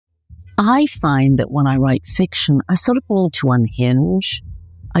I find that when I write fiction, I sort of need to unhinge.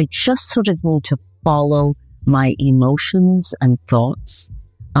 I just sort of need to follow my emotions and thoughts.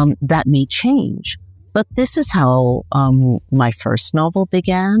 That may change. But this is how my first novel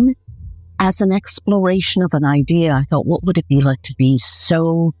began. As an exploration of an idea, I thought, what would it be like to be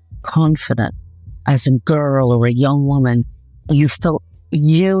so confident as a girl or a young woman? You felt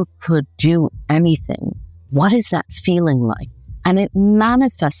you could do anything. What is that feeling like? And it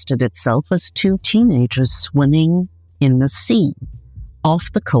manifested itself as two teenagers swimming in the sea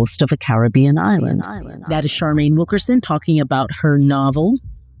off the coast of a Caribbean island. That is CHARMAINE Wilkerson talking about her novel,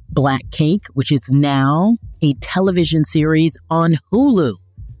 Black Cake, which is now a television series on Hulu.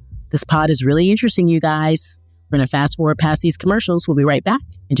 This pod is really interesting, you guys. We're going to fast forward past these commercials. We'll be right back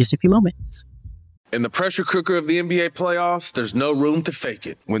in just a few moments. In the pressure cooker of the NBA playoffs, there's no room to fake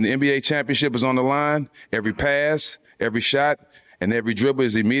it. When the NBA championship is on the line, every pass, every shot, and every dribble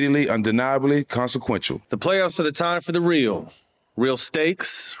is immediately, undeniably consequential. The playoffs are the time for the real. Real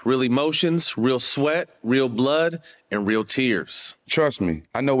stakes, real emotions, real sweat, real blood, and real tears. Trust me,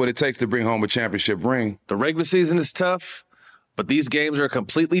 I know what it takes to bring home a championship ring. The regular season is tough, but these games are a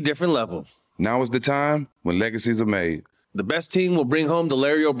completely different level. Now is the time when legacies are made. The best team will bring home the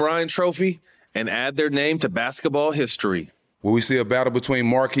Larry O'Brien Trophy and add their name to basketball history. Will we see a battle between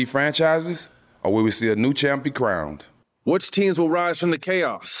marquee franchises, or will we see a new champ be crowned? Which teams will rise from the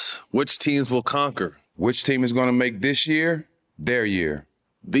chaos? Which teams will conquer? Which team is going to make this year their year?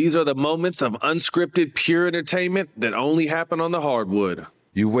 These are the moments of unscripted, pure entertainment that only happen on the hardwood.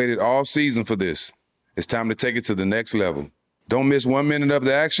 You've waited all season for this. It's time to take it to the next level. Don't miss 1 minute of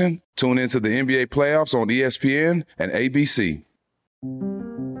the action. Tune into the NBA playoffs on ESPN and ABC.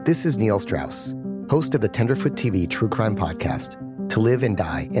 This is Neil Strauss, host of the Tenderfoot TV True Crime Podcast, To Live and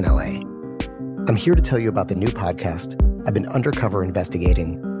Die in LA. I'm here to tell you about the new podcast I've been undercover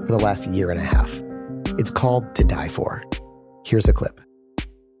investigating for the last year and a half. It's called To Die For. Here's a clip.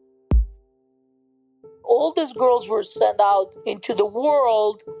 All these girls were sent out into the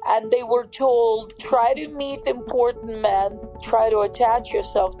world and they were told, try to meet important men, try to attach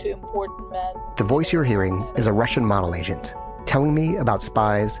yourself to important men. The voice you're hearing is a Russian model agent telling me about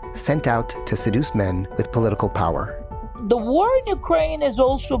spies sent out to seduce men with political power. The war in Ukraine is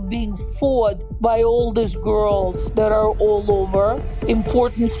also being fought by all these girls that are all over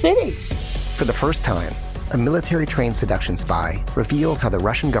important cities. For the first time, a military-trained seduction spy reveals how the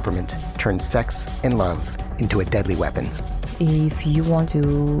Russian government turned sex and love into a deadly weapon. If you want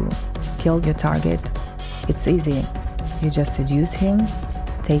to kill your target, it's easy. You just seduce him,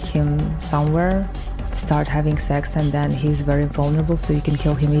 take him somewhere, start having sex, and then he's very vulnerable, so you can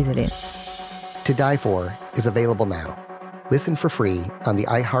kill him easily. To Die For is available now. Listen for free on the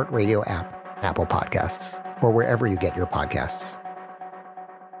iHeartRadio app, Apple Podcasts, or wherever you get your podcasts.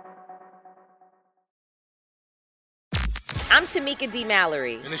 I'm Tamika D.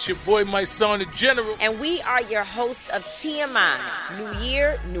 Mallory. And it's your boy, my son, the General. And we are your hosts of TMI. New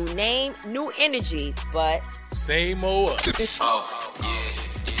year, new name, new energy, but same old us. Oh,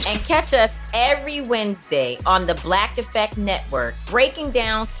 yeah. And catch us every Wednesday on the Black Effect Network, breaking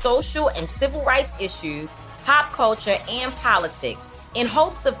down social and civil rights issues, pop culture, and politics in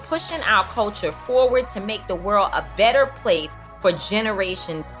hopes of pushing our culture forward to make the world a better place for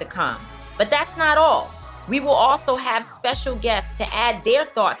generations to come. But that's not all. We will also have special guests to add their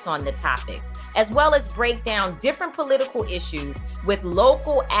thoughts on the topics, as well as break down different political issues with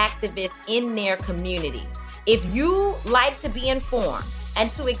local activists in their community. If you like to be informed and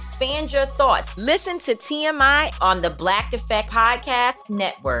to expand your thoughts, listen to TMI on the Black Effect Podcast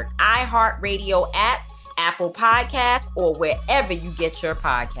Network, iHeartRadio app, Apple Podcasts, or wherever you get your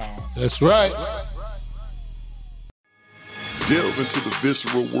podcasts. That's right. Delve into the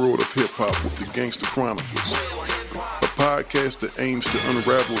visceral world of hip-hop with the Gangster Chronicles, a podcast that aims to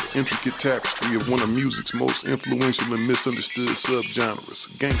unravel the intricate tapestry of one of music's most influential and misunderstood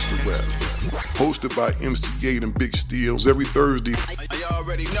subgenres, gangster rap. Hosted by MC8 and Big Steels every Thursday,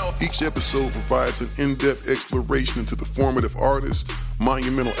 each episode provides an in-depth exploration into the formative artists,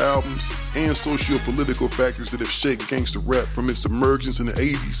 monumental albums, and socio-political factors that have shaped gangster rap from its emergence in the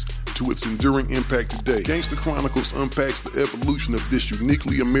 80s to its enduring impact today. Gangster Chronicles unpacks the evolution of this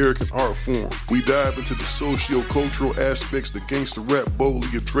uniquely American art form. We dive into the socio-cultural aspects that gangster rap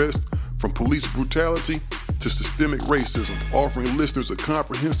boldly addressed, from police brutality to systemic racism, offering listeners a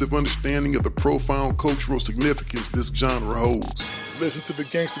comprehensive understanding of the profound cultural significance this genre holds. Listen to the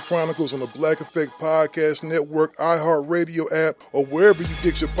Gangster Chronicles on the Black Effect Podcast Network, iHeartRadio app, or wherever you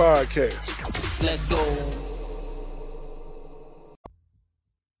get your podcasts. Let's go.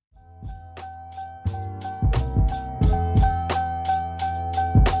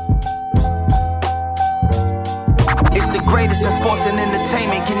 Greatest in sports and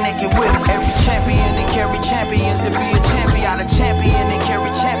entertainment, connected with us. Every champion and carry champions to be a champion. Got a champion and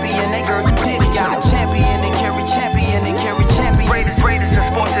carry champion. That girl, you did it. Got a champion and carry champion and carry champion. Greatest in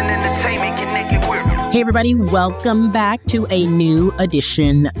sports and entertainment, connected with us. Hey, everybody. Welcome back to a new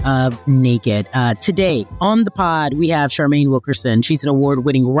edition of Naked. Today on the pod, we have CHARMAINE Wilkerson. She's an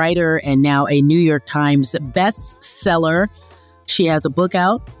award-winning writer and now a New York Times bestseller. She has a book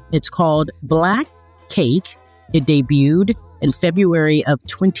out. It's called Black Cake. It debuted in February of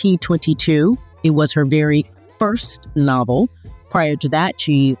 2022. It was her very first novel. Prior to that,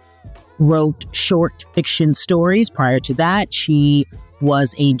 she wrote short fiction stories. Prior to that, she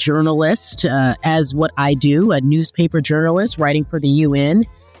was a journalist, as what I do, a newspaper journalist writing for the UN.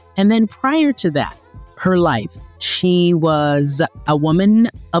 And then prior to that, her life, she was a woman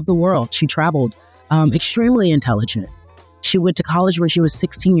of the world. She traveled, extremely intelligent. She went to college when she was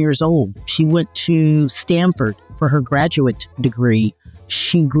 16 years old. She went to Stanford for her graduate degree.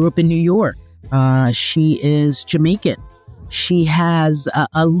 She grew up in New York. She is Jamaican. She has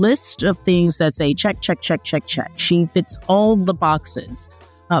a list of things that say check, check, check, check, check. She fits all the boxes.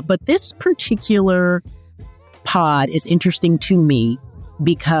 But this particular pod is interesting to me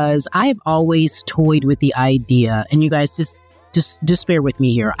because I've always toyed with the idea, and you guys just bear with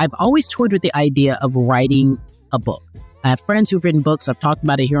me here. I've always toyed with the idea of writing a book. I have friends who've written books. I've talked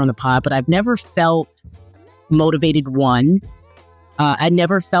about it here on the pod, but I've never felt motivated. One, I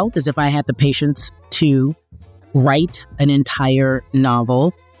never felt as if I had the patience to write an entire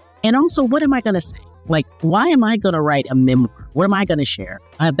novel. And also, what am I going to say? Like, why am I going to write a memoir? What am I going to share?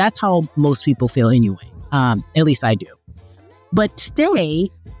 That's how most people feel anyway. At least I do. But today,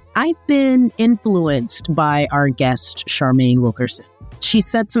 I've been influenced by our guest, CHARMAINE Wilkerson. She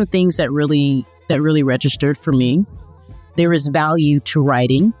said some things that really registered for me. There is value to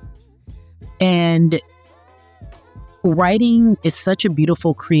writing, and writing is such a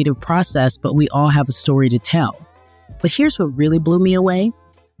beautiful creative process, but we all have a story to tell. But here's what really blew me away.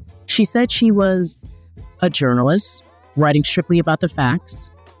 She said she was a journalist, writing strictly about the facts,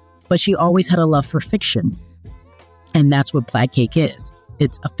 but she always had a love for fiction. And that's what Black Cake is.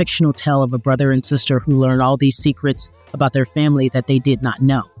 It's a fictional tale of a brother and sister who learn all these secrets about their family that they did not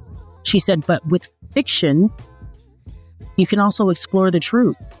know. She said, but with fiction, you can also explore the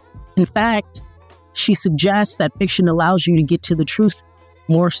truth. In fact, she suggests that fiction allows you to get to the truth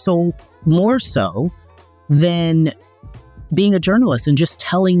more so than being a journalist and just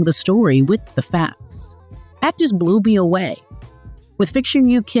telling the story with the facts. That just blew me away. With fiction,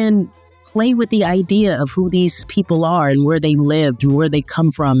 you can play with the idea of who these people are and where they lived and where they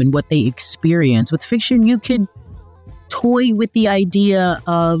come from and what they experience. With fiction, you could toy with the idea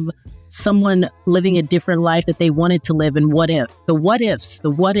of someone living a different life that they wanted to live, and what if? The what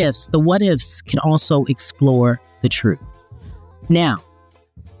ifs can also explore the truth. Now,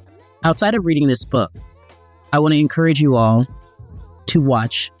 outside of reading this book, I want to encourage you all to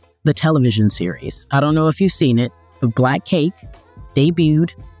watch the television series. I don't know if you've seen it, but Black Cake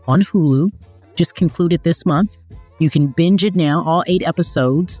debuted on Hulu, just concluded this month. You can binge it now, all 8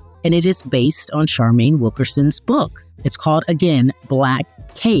 episodes, and it is based on CHARMAINE Wilkerson's book. It's called, again, Black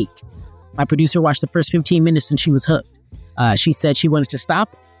Cake. My producer watched the first 15 minutes and she was hooked. She said she wanted to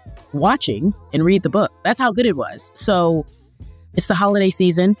stop watching and read the book. That's how good it was. So it's the holiday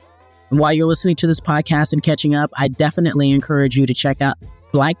season. And while you're listening to this podcast and catching up, I definitely encourage you to check out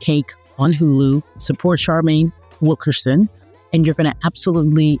Black Cake on Hulu. Support CHARMAINE Wilkerson. And you're going to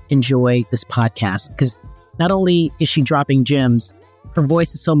absolutely enjoy this podcast because not only is she dropping gems, her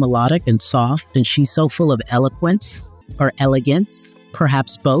voice is so melodic and soft, and she's so full of eloquence or elegance.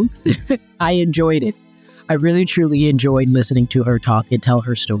 Perhaps both. I enjoyed it. I really, truly enjoyed listening to her talk and tell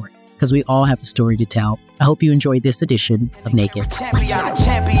her story because we all have a story to tell. I hope you enjoyed this edition of Naked.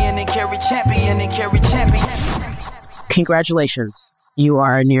 Congratulations. You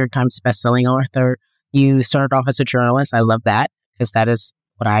are a New York Times bestselling author. You started off as a journalist. I love that because that is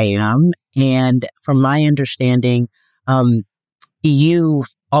what I am. And from my understanding, you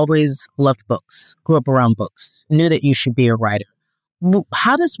always loved books, grew up around books, knew that you should be a writer.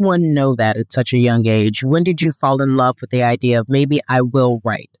 How does one know that at such a young age? When did you fall in love with the idea of maybe I will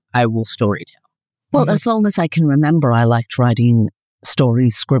write, I will storytell? Well, as long as I can remember, I liked writing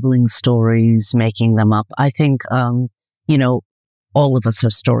stories, scribbling stories, making them up. I think, all of us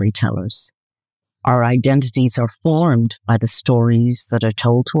are storytellers. Our identities are formed by the stories that are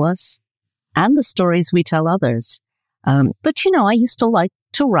told to us and the stories we tell others. But I used to like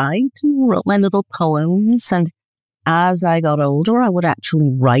to write and wrote my little poems, and as I got older, I would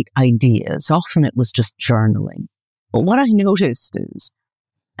actually write ideas. Often it was just journaling. But what I noticed is,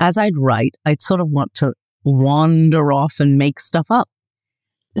 as I'd write, I'd sort of want to wander off and make stuff up.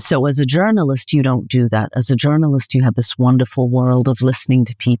 So as a journalist, you don't do that. As a journalist, you have this wonderful world of listening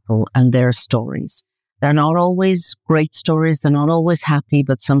to people and their stories. They're not always great stories. They're not always happy,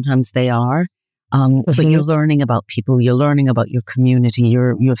 but sometimes they are. But you're learning about people. You're learning about your community.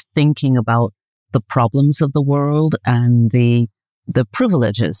 You're thinking about the problems of the world and the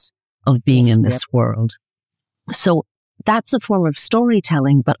privileges of being in this world. So that's a form of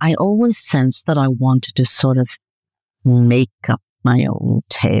storytelling, but I always sensed that I wanted to sort of make up my own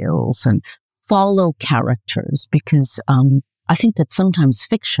tales and follow characters because I think that sometimes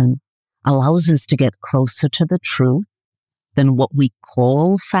fiction allows us to get closer to the truth than what we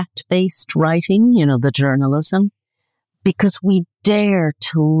call fact-based writing, the journalism, because we dare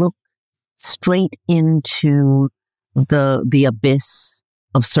to look straight into the abyss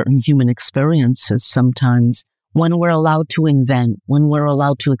of certain human experiences sometimes when we're allowed to invent, when we're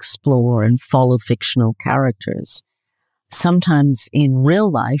allowed to explore and follow fictional characters. Sometimes in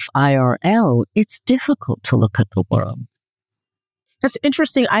real life, IRL, it's difficult to look at the world. That's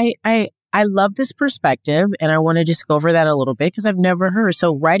interesting. I love this perspective, and I want to just go over that a little bit because I've never heard.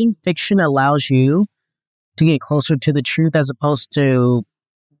 So writing fiction allows you to get closer to the truth as opposed to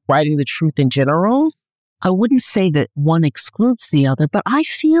writing the truth in general? I wouldn't say that one excludes the other, but I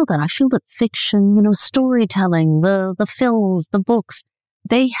feel that fiction, storytelling, the films, the books,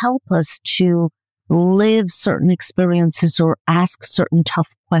 they help us to live certain experiences or ask certain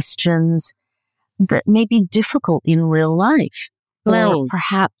tough questions that may be difficult in real life. Or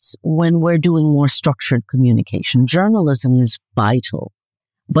perhaps when we're doing more structured communication. Journalism is vital,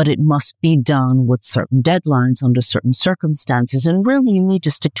 but it must be done with certain deadlines under certain circumstances. And really, you need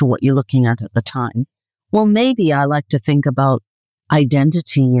to stick to what you're looking at the time. Well, maybe I like to think about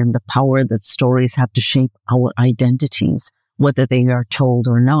identity and the power that stories have to shape our identities, whether they are told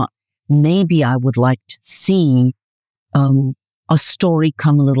or not. Maybe I would like to see a story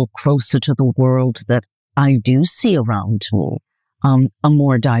come a little closer to the world that I do see around me. A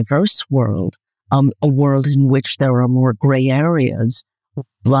more diverse world, a world in which there are more gray areas,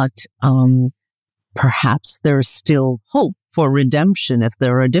 but perhaps there's still hope for redemption if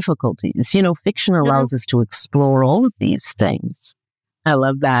there are difficulties. Fiction allows us to explore all of these things. I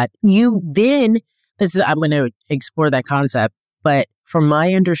love that. I'm going to explore that concept, but from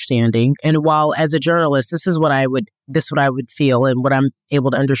my understanding, and while as a journalist, this is what I would feel and what I'm able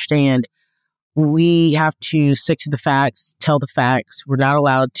to understand. We have to stick to the facts, tell the facts. We're not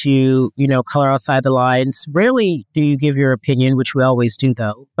allowed to, color outside the lines. Rarely do you give your opinion, which we always do,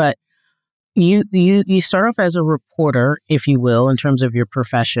 though. But you start off as a reporter, if you will, in terms of your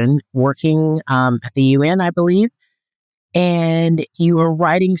profession, working at the UN, I believe. And you are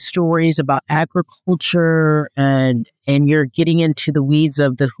writing stories about agriculture and you're getting into the weeds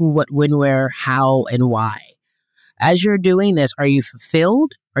of the who, what, when, where, how, and why. As you're doing this, are you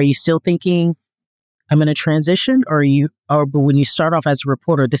fulfilled? Are you still thinking, I'm going to transition? But when you start off as a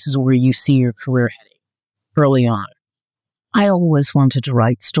reporter, this is where you see your career heading early on? I always wanted to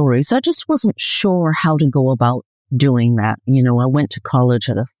write stories. I just wasn't sure how to go about doing that. I went to college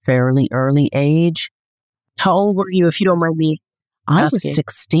at a fairly early age. How old were you, if you don't mind me asking? I was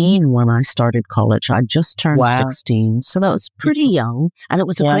 16 when I started college. I just turned 16. So that was pretty young. And it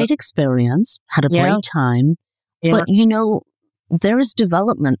was a great experience. Had a great time. Yeah. But, there is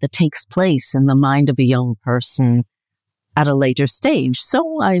development that takes place in the mind of a young person at a later stage.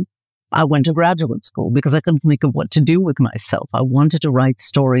 So I went to graduate school because I couldn't think of what to do with myself. I wanted to write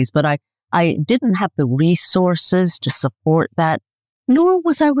stories, but I didn't have the resources to support that, nor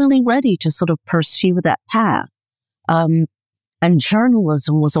was I really ready to sort of pursue that path. And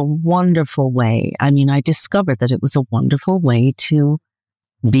journalism was a wonderful way. I discovered that it was a wonderful way to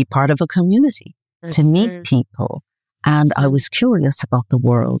be part of a community, to meet people. And I was curious about the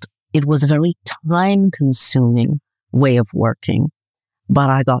world. It was a very time-consuming way of working,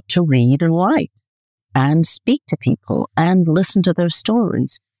 but I got to read and write and speak to people and listen to their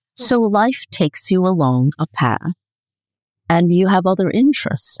stories. So life takes you along a path and you have other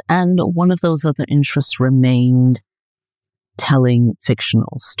interests. And one of those other interests remained telling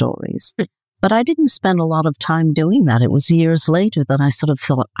fictional stories. But I didn't spend a lot of time doing that. It was years later that I sort of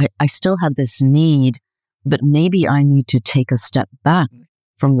thought, I still have this need, but maybe I need to take a step back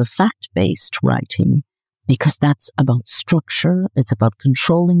from the fact-based writing because that's about structure. It's about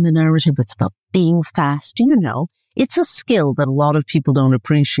controlling the narrative. It's about being fast. It's a skill that a lot of people don't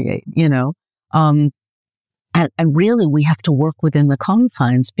appreciate, and really we have to work within the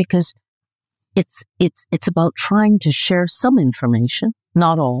confines because it's about trying to share some information,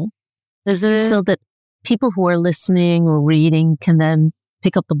 not all, so that people who are listening or reading can then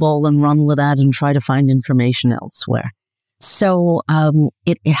pick up the ball and run with that and try to find information elsewhere. So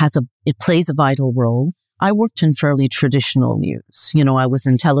it plays a vital role. I worked in fairly traditional news. I was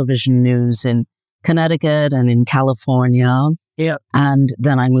in television news in Connecticut and in California. Yeah. And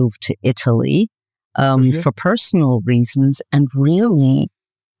then I moved to Italy for personal reasons and really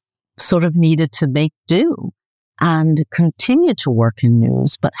sort of needed to make do and continue to work in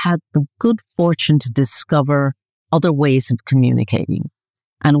news, but had the good fortune to discover other ways of communicating.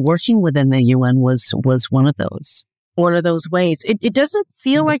 And working within the UN was one of those. One of those ways. It doesn't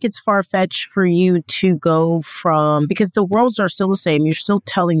feel like it's far-fetched for you to go from, because the worlds are still the same. You're still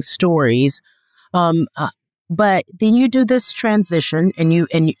telling stories. But then you do this transition and you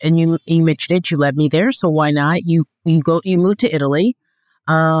mentioned it, you led me there. So why not? You moved to Italy.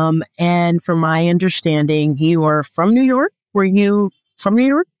 And from my understanding, you are from New York. Were you from New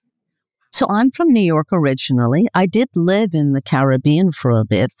York? So I'm from New York originally. I did live in the Caribbean for a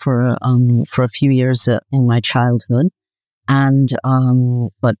bit, for a few years in my childhood, and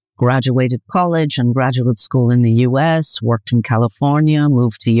but graduated college and graduate school in the U.S., worked in California,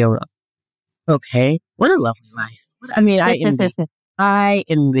 moved to Europe. Okay, what a lovely life. I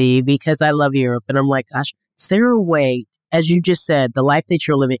envy because I love Europe, and I'm like, gosh, is there a way, as you just said, the life that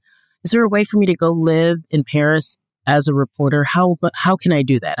you're living, is there a way for me to go live in Paris as a reporter? How can I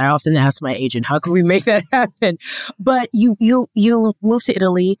do that? I often ask my agent, how can we make that happen? But you moved to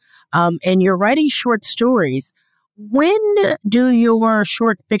Italy, and you're writing short stories. When do your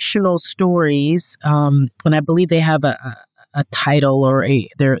short fictional stories, and I believe they have a title or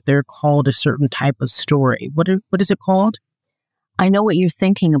they're called a certain type of story. What is it called? I know what you're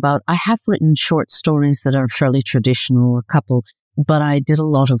thinking about. I have written short stories that are fairly traditional, a couple, but I did a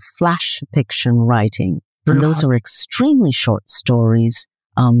lot of flash fiction writing. And those are extremely short stories.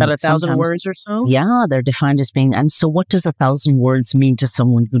 About 1,000 words or so? Yeah, they're defined as being. And so what does 1,000 words mean to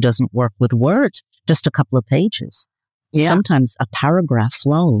someone who doesn't work with words? Just a couple of pages. Yeah. Sometimes a paragraph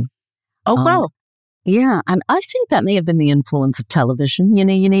long. Oh, wow. Yeah. And I think that may have been the influence of television. You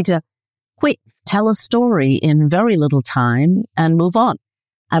need to tell a story in very little time and move on.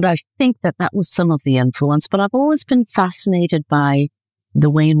 And I think that was some of the influence. But I've always been fascinated by the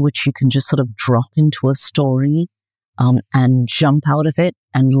way in which you can just sort of drop into a story and jump out of it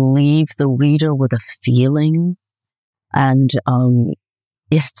and leave the reader with a feeling. And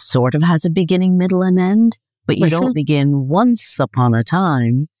it sort of has a beginning, middle, and end, but you don't begin once upon a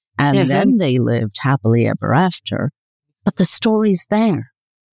time and then they lived happily ever after. But the story's there.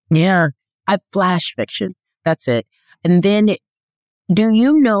 Yeah. Flash fiction. That's it. And then do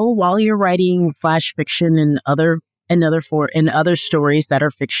you know, while you're writing flash fiction and other stories that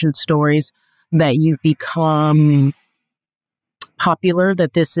are fiction stories, that you've become popular,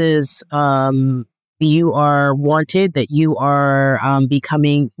 that this is, you are wanted, that you are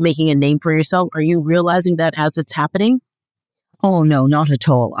making a name for yourself? Are you realizing that as it's happening? Oh, no, not at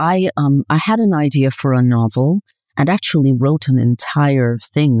all. I had an idea for a novel and actually wrote an entire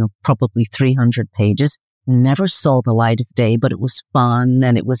thing of probably 300 pages. Never saw the light of day, but it was fun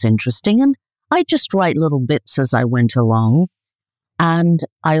and it was interesting. And I just write little bits as I went along. And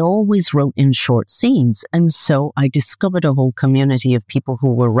I always wrote in short scenes. And so I discovered a whole community of people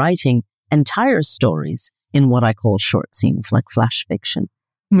who were writing entire stories in what I call short scenes, like flash fiction.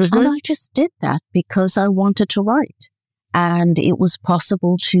 Mm-hmm. And I just did that because I wanted to write. And it was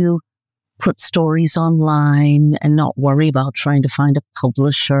possible to put stories online and not worry about trying to find a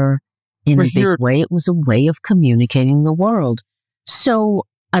publisher in a big way. It was a way of communicating the world. So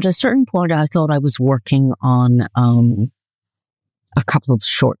at a certain point, I thought I was working on a couple of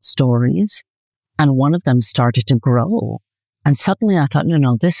short stories, and one of them started to grow. And suddenly I thought,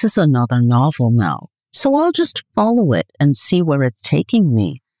 no, this is another novel now. So I'll just follow it and see where it's taking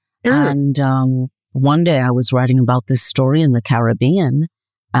me. And one day I was writing about this story in the Caribbean,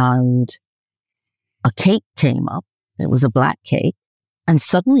 and a cake came up. It was a black cake. And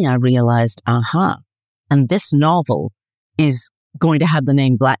suddenly I realized, and this novel is going to have the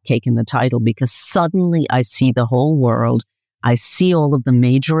name Black Cake in the title, because suddenly I see the whole world. I see all of the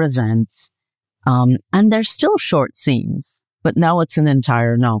major events, and they're still short scenes, but now it's an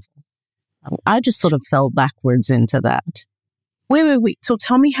entire novel. I just sort of fell backwards into that. Wait. So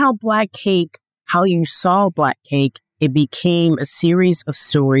tell me how you saw Black Cake. It became a series of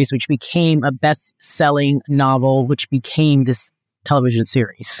stories, which became a best-selling novel, which became this television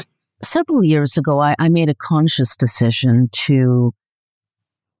series. Several years ago, I made a conscious decision to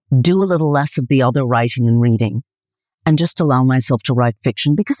do a little less of the other writing and reading and just allow myself to write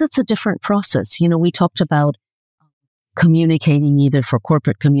fiction, because it's a different process. We talked about communicating either for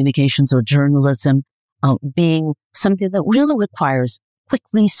corporate communications or journalism being something that really requires quick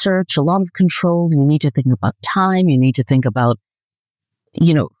research, a lot of control. You need to think about time. You need to think about,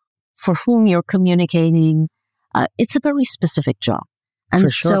 for whom you're communicating. It's a very specific job. And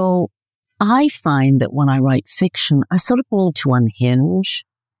so I find that when I write fiction, I sort of need to unhinge.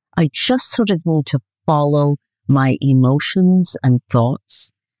 I just sort of need to follow my emotions and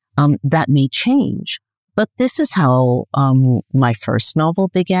thoughts. That may change. But this is how my first novel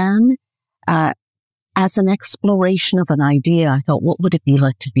began. As an exploration of an idea, I thought, what would it be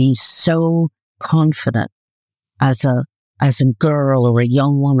like to be so confident as a girl or a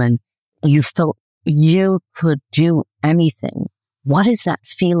young woman? You felt you could do anything. What is that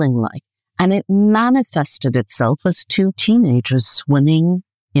feeling like? And it manifested itself as two teenagers swimming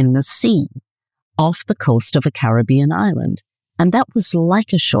in the sea off the coast of a Caribbean island. And that was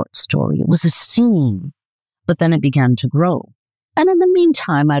like a short story. It was a scene, but then it began to grow. And in the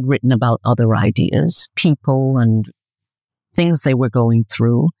meantime, I'd written about other ideas, people and things they were going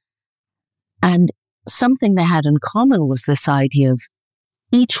through. And something they had in common was this idea of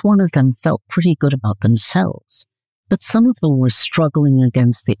each one of them felt pretty good about themselves, but some of them were struggling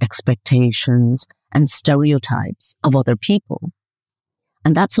against the expectations and stereotypes of other people.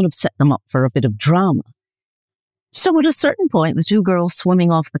 And that sort of set them up for a bit of drama. So at a certain point, the two girls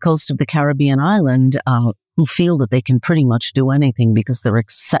swimming off the coast of the Caribbean island, who feel that they can pretty much do anything because they're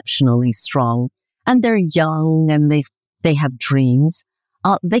exceptionally strong and they're young and they have dreams,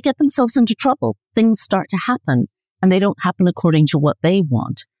 they get themselves into trouble. Things start to happen and they don't happen according to what they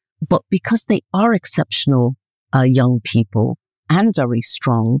want. But because they are exceptional young people and very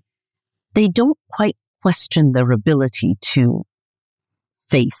strong, they don't quite question their ability to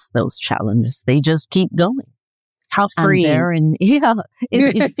face those challenges. They just keep going. How freeing.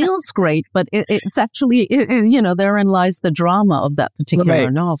 It feels great, but it's actually, therein lies the drama of that particular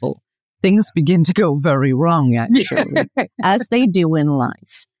novel. Things begin to go very wrong, actually, as they do in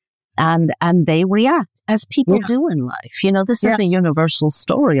life. And they react as people do in life. This is a universal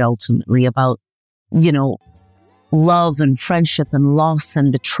story, ultimately, about, love and friendship and loss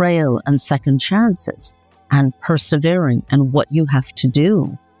and betrayal and second chances and persevering and what you have to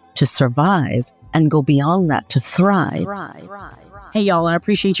do to survive and go beyond that to thrive. Hey, y'all, I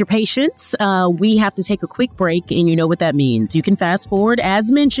appreciate your patience. We have to take a quick break, and you know what that means. You can fast forward,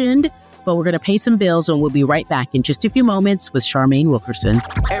 as mentioned, but we're going to pay some bills, and we'll be right back in just a few moments with CHARMAINE Wilkerson.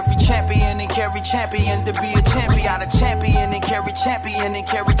 Every champion and carry champions to be a champion. A champion and carry champion and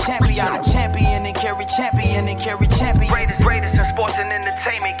carry champion. A champion and carry champion and carry champion. Greatest in sports and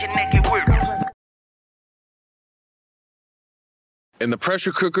entertainment, connected with them. In the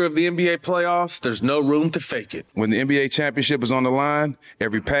pressure cooker of the NBA playoffs, there's no room to fake it. When the NBA championship is on the line,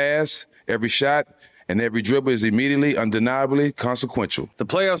 every pass, every shot, and every dribble is immediately, undeniably consequential. The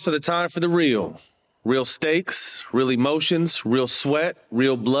playoffs are the time for the real. Real stakes, real emotions, real sweat,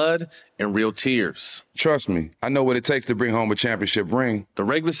 real blood, and real tears. Trust me, I know what it takes to bring home a championship ring. The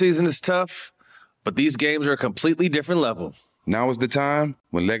regular season is tough, but these games are a completely different level. Now is the time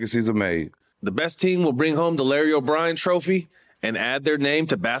when legacies are made. The best team will bring home the Larry O'Brien Trophy and add their name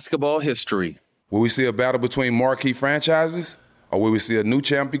to basketball history. Will we see a battle between marquee franchises, or will we see a new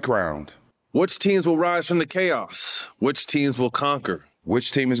champ be crowned? Which teams will rise from the chaos? Which teams will conquer?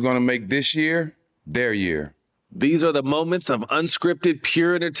 Which team is going to make this year their year? These are the moments of unscripted,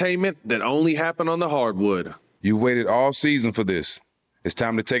 pure entertainment that only happen on the hardwood. You've waited all season for this. It's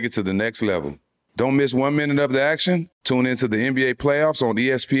time to take it to the next level. Don't miss 1 minute of the action. Tune into the NBA playoffs on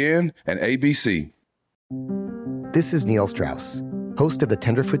ESPN and ABC. This is Neil Strauss, host of the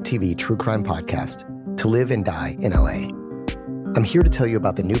Tenderfoot TV True Crime Podcast, To Live and Die in LA. I'm here to tell you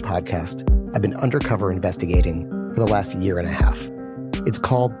about the new podcast I've been undercover investigating for the last year and a half. It's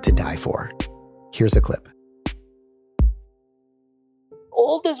called To Die For. Here's a clip.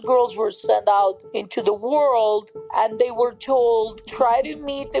 All these girls were sent out into the world and they were told, try to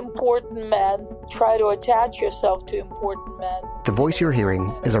meet important men, try to attach yourself to important men. The voice you're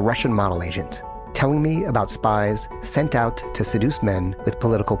hearing is a Russian model agent telling me about spies sent out to seduce men with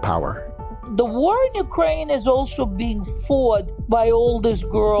political power. The war in Ukraine is also being fought by all these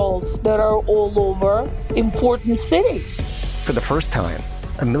girls that are all over important cities. For the first time,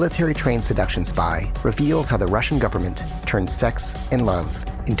 a military-trained seduction spy reveals how the Russian government turned sex and love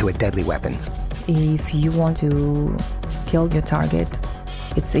into a deadly weapon. If you want to kill your target,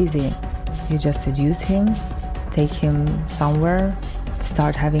 it's easy. You just seduce him, take him somewhere,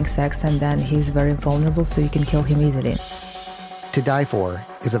 start having sex, and then he's very vulnerable, so you can kill him easily. To Die For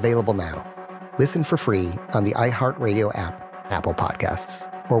is available now. Listen for free on the iHeartRadio app, Apple Podcasts,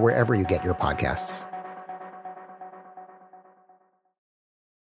 or wherever you get your podcasts.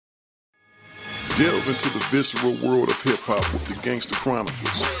 Delve into the visceral world of hip-hop with the Gangsta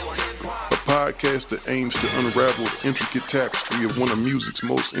Chronicles, a podcast that aims to unravel the intricate tapestry of one of music's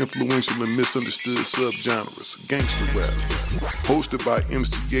most influential and misunderstood subgenres, gangsta rap. Hosted by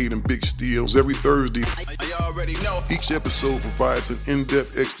MC8 and Big Steels every Thursday, each episode provides an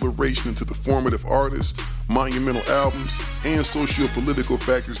in-depth exploration into the formative artists, monumental albums, and socio-political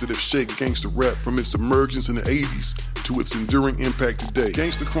factors that have shaped gangsta rap from its emergence in the 80s to its enduring impact today.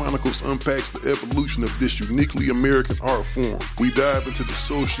 Gangsta Chronicles unpacks the evolution of this uniquely American art form. We dive into the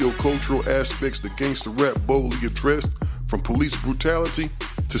socio-cultural aspects that gangsta rap boldly addressed, from police brutality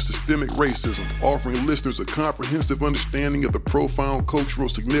to systemic racism, offering listeners a comprehensive understanding of the profound cultural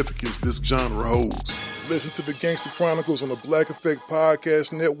significance this genre holds. Listen to the Gangsta Chronicles on the Black Effect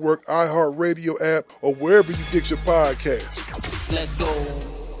Podcast Network, iHeartRadio app, or wherever you get your podcasts. Let's go.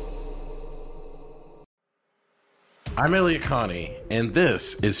 I'm Elliot Connie, and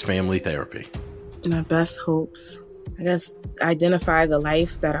this is Family Therapy. My best hopes, I guess, identify the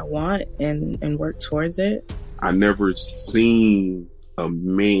life that I want and work towards it. I never seen a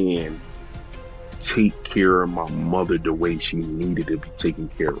man take care of my mother the way she needed to be taken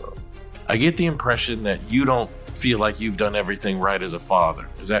care of. I get the impression that you don't feel like you've done everything right as a father.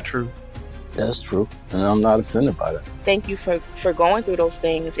 Is that true? That's true, and I'm not offended by that. Thank you for going through those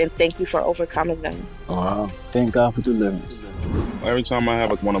things, and thank you for overcoming them. Wow, thank God for deliverance. Every time I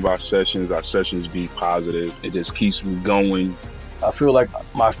have one of our sessions be positive. It just keeps me going. I feel like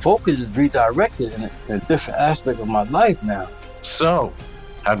my focus is redirected in a different aspect of my life now. So,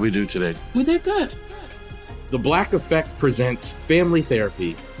 how'd we do today? We did good. The Black Effect presents Family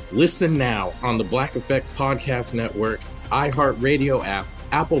Therapy. Listen now on the Black Effect Podcast Network, iHeartRadio app,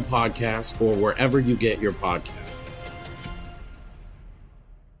 Apple Podcasts, or wherever you get your podcasts.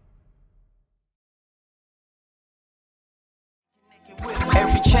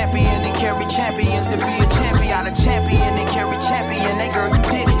 Every champion and carry champions to be a champion. Got a champion and carry champion. That girl, you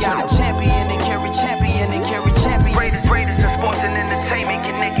did it. Got a champion and carry champion and carry champion. Greatest in sports and entertainment,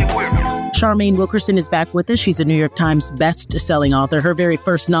 connected with. CHARMAINE Wilkerson is back with us. She's a New York Times best-selling author. Her very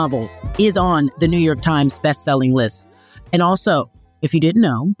first novel is on the New York Times best-selling list. And also, if you didn't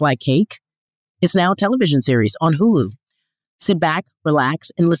know, Black Cake is now a television series on Hulu. Sit back,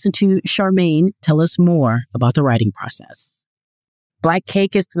 relax, and listen to CHARMAINE tell us more about the writing process. Black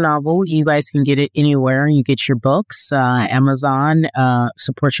Cake is the novel. You guys can get it anywhere you get your books. Amazon,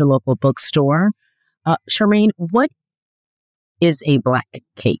 support your local bookstore. CHARMAINE, what is a black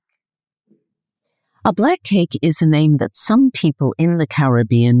cake? A black cake is a name that some people in the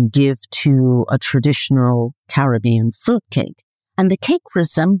Caribbean give to a traditional Caribbean fruit cake. And the cake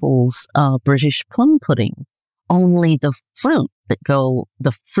resembles British plum pudding, only the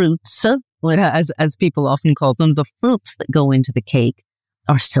fruits, as people often call them, the fruits that go into the cake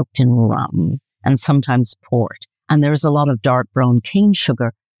are soaked in rum and sometimes port. And there's a lot of dark brown cane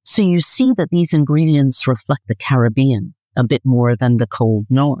sugar. So you see that these ingredients reflect the Caribbean a bit more than the cold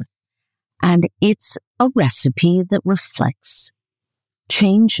north. And it's a recipe that reflects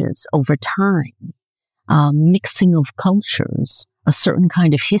changes over time, mixing of cultures, a certain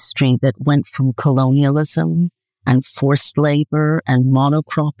kind of history that went from colonialism and forced labor and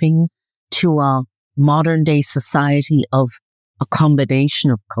monocropping to a modern day society of a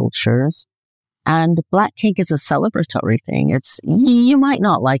combination of cultures. And black cake is a celebratory thing. You might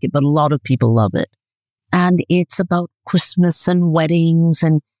not like it, but a lot of people love it. And it's about Christmas and weddings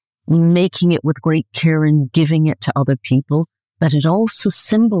and making it with great care and giving it to other people. But it also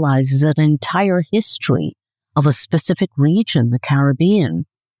symbolizes an entire history of a specific region, the Caribbean,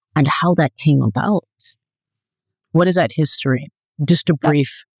 and how that came about. What is that history? Just a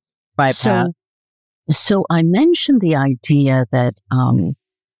brief bypass. So I mentioned the idea that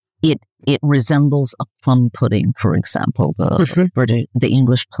it resembles a plum pudding, for example, the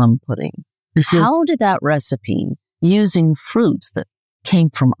English plum pudding. How did that recipe, using fruits that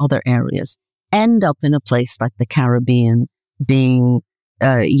came from other areas, end up in a place like the Caribbean, being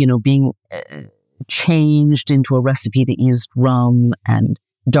changed into a recipe that used rum and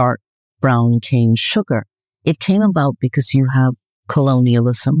dark brown cane sugar? It came about because you have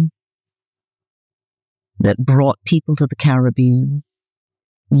colonialism that brought people to the Caribbean.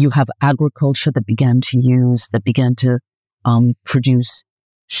 You have agriculture that began to produce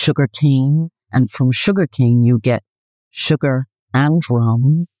sugar cane. And from sugar cane, you get sugar and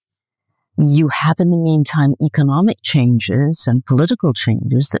rum. You have, in the meantime, economic changes and political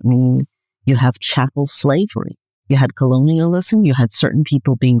changes that mean you have chattel slavery. You had colonialism. You had certain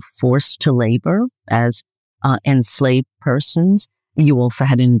people being forced to labor as enslaved persons. You also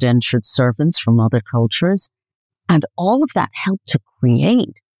had indentured servants from other cultures. And all of that helped to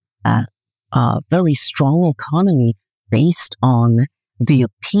create very strong economy based on the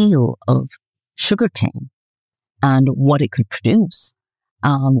appeal of sugarcane and what it could produce.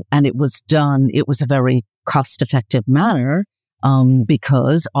 And it was a very cost-effective manner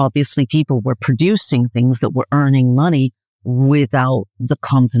because obviously people were producing things that were earning money without the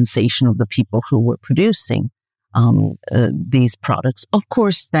compensation of the people who were producing these products. Of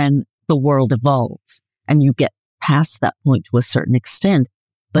course, then the world evolves and you get past that point to a certain extent,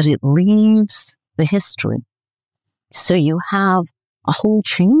 but it leaves the history. So you have a whole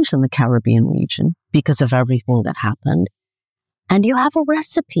change in the Caribbean region because of everything that happened. And you have a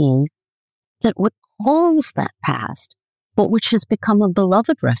recipe that recalls that past, but which has become a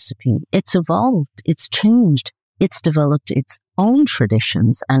beloved recipe. It's evolved, it's changed, it's developed its own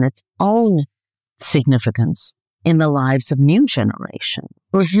traditions and its own significance in the lives of new generations.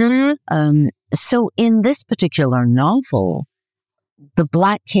 So in this particular novel, the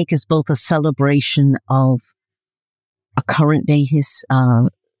Black Cake is both a celebration of a current day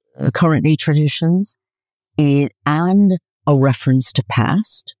traditions, and a reference to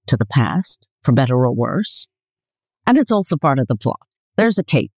the past, for better or worse. And it's also part of the plot. There's a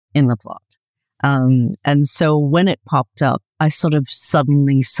cake in the plot. And so when it popped up, I sort of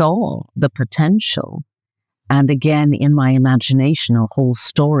suddenly saw the potential. And again, in my imagination, a whole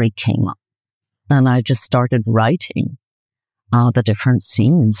story came up. And I just started writing the different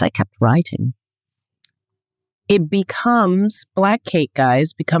scenes. I kept writing. It becomes, Black Cake,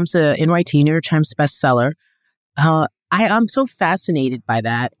 guys, becomes a NYT, New York Times bestseller. I'm so fascinated by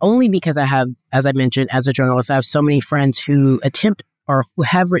that, only because I have, as I mentioned, as a journalist, I have so many friends who attempt or who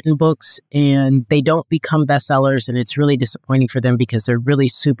have written books and they don't become bestsellers, and it's really disappointing for them because they're really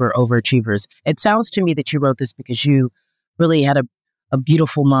super overachievers. It sounds to me that you wrote this because you really had a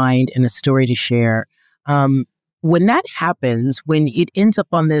beautiful mind and a story to share. When that happens, when it ends up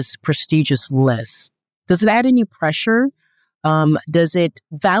on this prestigious list, does it add any pressure? Does it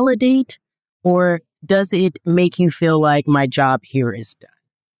validate, or does it make you feel like my job here is done?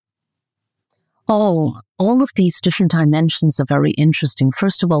 Oh, all of these different dimensions are very interesting.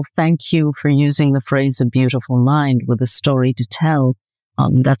 First of all, thank you for using the phrase "a beautiful mind" with a story to tell.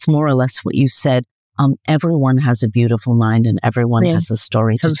 That's more or less what you said. Everyone has a beautiful mind and everyone has a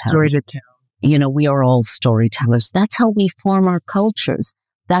story to tell. You know, we are all storytellers. That's how we form our cultures.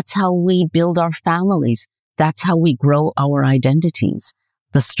 That's how we build our families. That's how we grow our identities.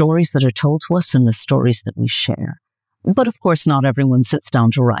 The stories that are told to us and the stories that we share. But of course, not everyone sits down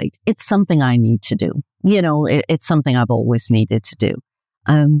to write. It's something I need to do. You know, it's something I've always needed to do.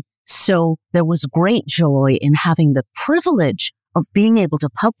 So there was great joy in having the privilege of being able to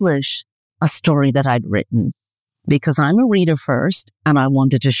publish a story that I'd written, because I'm a reader first and I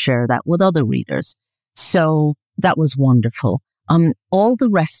wanted to share that with other readers. So that was wonderful. All the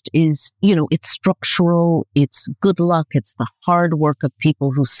rest is, you know, it's structural, it's good luck, it's the hard work of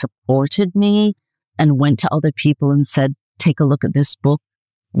people who supported me and went to other people and said, take a look at this book.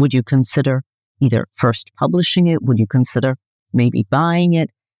 Would you consider either first publishing it? Would you consider maybe buying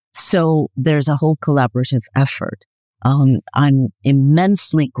it? So there's a whole collaborative effort. I'm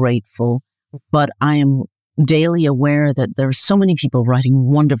immensely grateful, but I am daily aware that there are so many people writing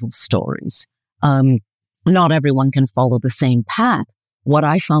wonderful stories. Not everyone can follow the same path. What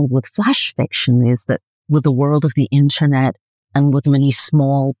I found with flash fiction is that with the world of the internet and with many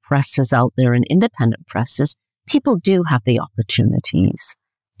small presses out there and independent presses, people do have the opportunities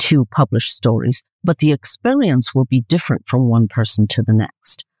to publish stories, but the experience will be different from one person to the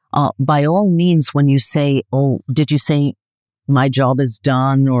next. By all means, when you say, oh, did you say my job is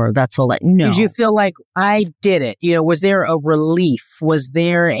done or that's all that? No. Did you feel like I did it? You know, was there a relief? Was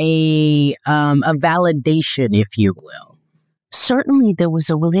there a validation, if you will? Certainly there was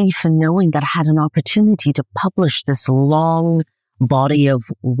a relief in knowing that I had an opportunity to publish this long body of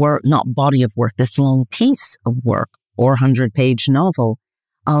work, this long piece of work, 400-page novel.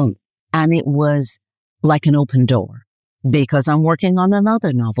 And it was like an open door because I'm working on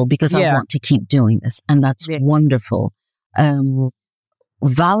another novel because I want to keep doing this. And that's wonderful.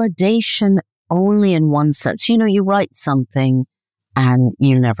 Validation only in one sense. You know, you write something and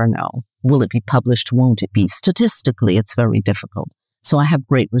you never know. Will it be published? Won't it be? Statistically, it's very difficult. So I have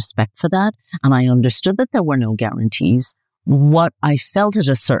great respect for that. And I understood that there were no guarantees. What I felt at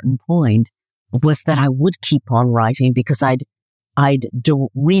a certain point was that I would keep on writing because I'd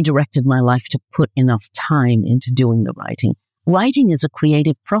redirected my life to put enough time into doing the writing. Writing is a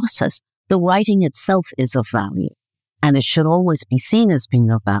creative process. The writing itself is of value, and it should always be seen as being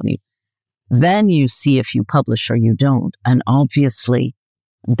of value. Then you see if you publish or you don't. And obviously,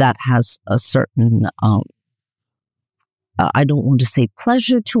 that has a certain I don't want to say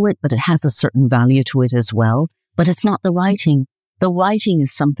pleasure to it, but it has a certain value to it as well. But it's not the writing. The writing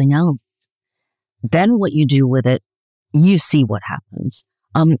is something else. Then what you do with it, you see what happens.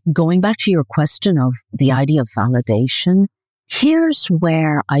 Going back to your question of the idea of validation, here's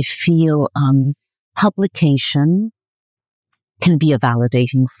where I feel publication can be a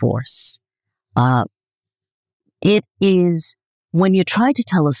validating force. It is when you try to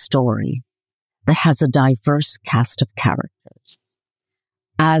tell a story that has a diverse cast of characters,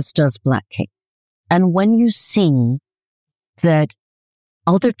 as does Black Cake. And when you see that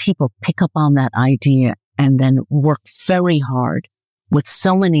other people pick up on that idea and then work very hard with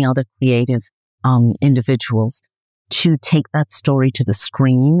so many other creative individuals to take that story to the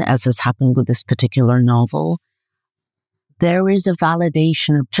screen, as has happened with this particular novel, there is a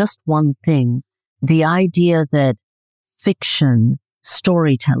validation of just one thing, the idea that fiction,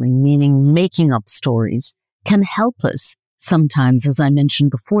 storytelling, meaning making up stories, can help us sometimes, as I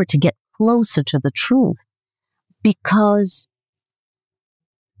mentioned before, to get closer to the truth. Because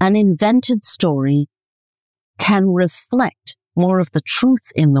an invented story can reflect more of the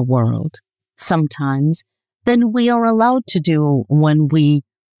truth in the world sometimes than we are allowed to do when we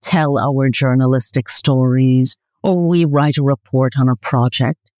tell our journalistic stories or we write a report on a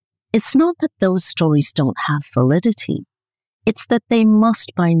project. It's not that those stories don't have validity. It's that they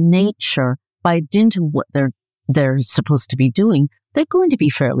must, by nature, by dint of what they're supposed to be doing, they're going to be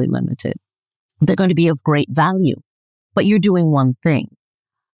fairly limited. They're going to be of great value. But you're doing one thing.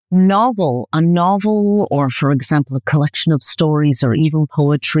 A novel, or for example, a collection of stories or even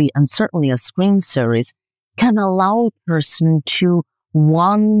poetry, and certainly a screen series, can allow a person to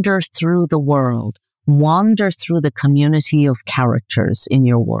wander through the world, wander through the community of characters in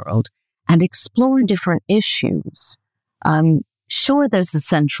your world, and explore different issues. Sure, there's a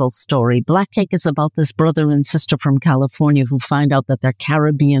central story. Black Cake is about this brother and sister from California who find out that their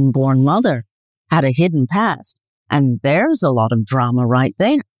Caribbean-born mother had a hidden past. And there's a lot of drama right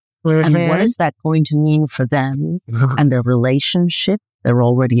there. Mm-hmm. And what is that going to mean for them and their relationship? They're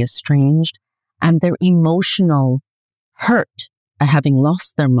already estranged. And their emotional hurt at having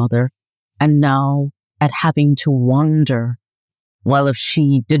lost their mother and now at having to wonder, well, if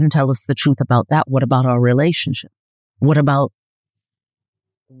she didn't tell us the truth about that, what about our relationship? What about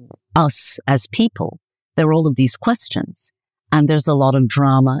us as people? There are all of these questions. And there's a lot of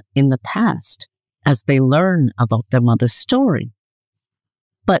drama in the past as they learn about their mother's story.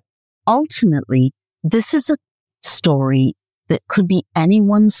 But ultimately, this is a story that could be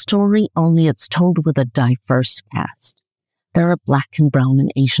anyone's story, only it's told with a diverse cast. There are Black and brown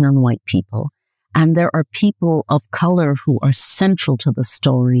and Asian and white people, and there are people of color who are central to the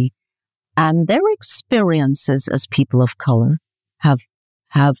story, and their experiences as people of color have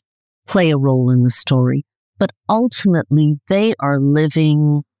play a role in the story. But ultimately, they are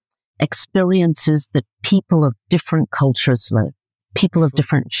living experiences that people of different cultures live, people of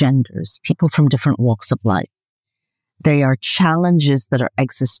different genders, people from different walks of life. They are challenges that are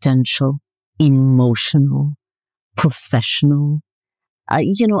existential, emotional, professional,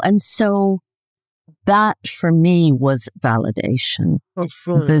 and so that for me was validation.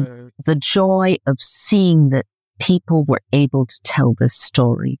 The joy of seeing that people were able to tell this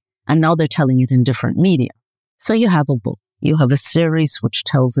story, and now they're telling it in different media. So you have a book, you have a series which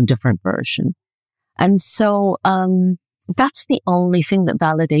tells a different version. And so that's the only thing that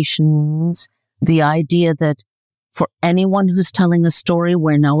validation means. The idea that for anyone who's telling a story,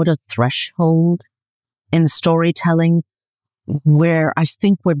 we're now at a threshold in storytelling where I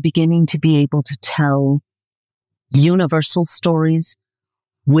think we're beginning to be able to tell universal stories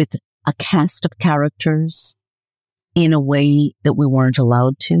with a cast of characters in a way that we weren't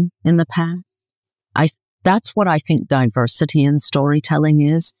allowed to in the past. That's what I think diversity in storytelling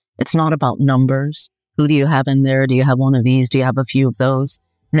is. It's not about numbers. Who do you have in there? Do you have one of these? Do you have a few of those?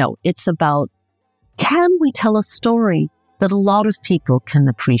 No, it's about, can we tell a story that a lot of people can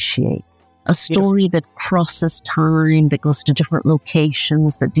appreciate? A story that crosses time, that goes to different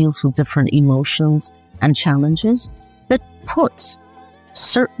locations, that deals with different emotions and challenges, that puts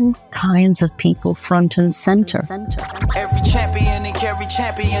certain kinds of people front and center. Every champion and carry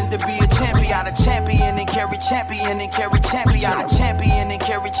champions to be a champion. A champion and carry champion and carry champion. A champion and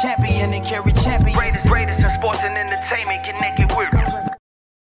carry champion and carry champion. Greatest in sports and entertainment connected with.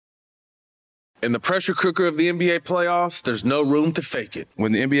 In the pressure cooker of the NBA playoffs, there's no room to fake it.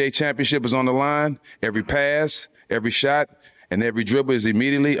 When the NBA championship is on the line, every pass, every shot, and every dribble is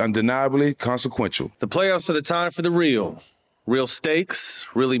immediately, undeniably consequential. The playoffs are the time for the real. Real stakes,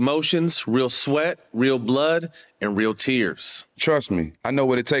 real emotions, real sweat, real blood, and real tears. Trust me, I know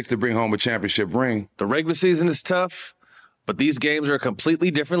what it takes to bring home a championship ring. The regular season is tough, But these games are a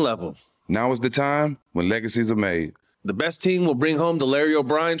completely different level. Now is the time when legacies are made. The best team will bring home the Larry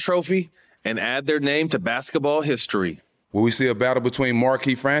O'Brien Trophy and add their name to basketball history. Will we see a battle between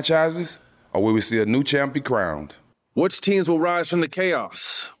marquee franchises, or will we see a new champ be crowned? Which teams will rise from the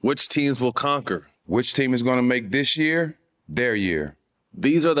chaos? Which teams will conquer? Which team is going to make this year their year?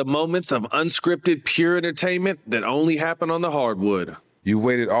 These are the moments of unscripted, pure entertainment that only happen on the hardwood. You've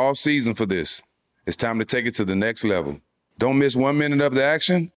waited all season for this. It's time to take it to the next level. Don't miss 1 minute of the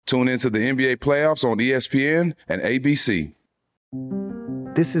action. Tune into the NBA playoffs on ESPN and ABC.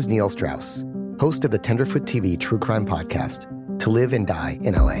 This is Neil Strauss, host of the Tenderfoot TV True Crime Podcast, To Live and Die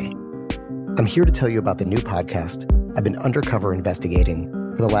in LA. I'm here to tell you about the new podcast I've been undercover investigating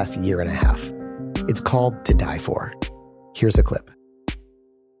for the last year and a half. It's called To Die For. Here's a clip.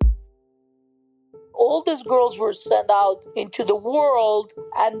 All these girls were sent out into the world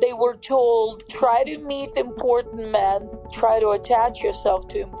and they were told, try to meet important men, try to attach yourself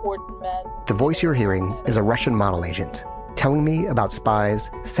to important men. The voice you're hearing is a Russian model agent telling me about spies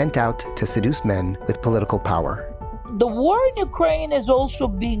sent out to seduce men with political power. The war in Ukraine is also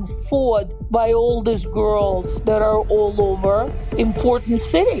being fought by all these girls that are all over important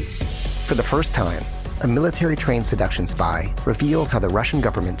cities. For the first time, a military-trained seduction spy reveals how the Russian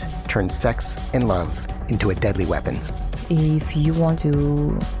government turned sex and love into a deadly weapon. If you want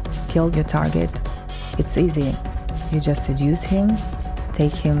to kill your target, it's easy. You just seduce him,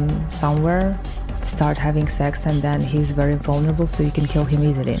 take him somewhere, start having sex, and then he's very vulnerable, so you can kill him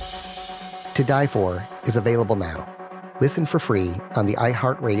easily. To Die For is available now. Listen for free on the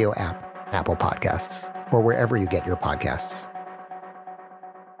iHeartRadio app, Apple Podcasts, or wherever you get your podcasts.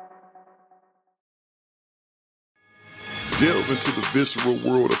 Delve into the visceral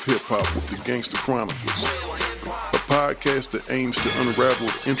world of hip-hop with the Gangster Chronicles, a podcast that aims to unravel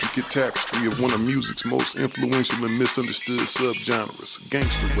the intricate tapestry of one of music's most influential and misunderstood subgenres,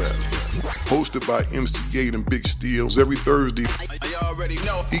 gangster rap. Hosted by MC8 and Big Steels every Thursday,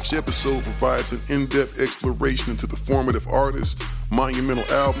 each episode provides an in-depth exploration into the formative artists,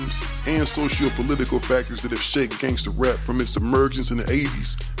 monumental albums, and socio-political factors that have shaped gangster rap from its emergence in the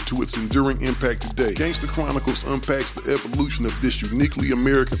 80s to its enduring impact today. Gangster Chronicles unpacks the evolution of this uniquely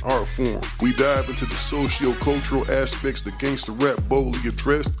American art form. We dive into the socio-cultural aspects that gangster rap boldly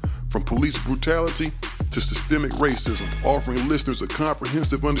addressed, from police brutality to systemic racism, offering listeners a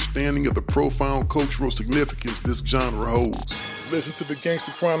comprehensive understanding of the profound cultural significance this genre holds. Listen to the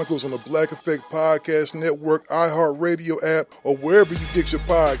Gangster Chronicles on the Black Effect Podcast Network, iHeartRadio app, or wherever you get your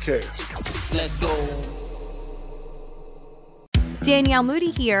podcasts. Let's go. Danielle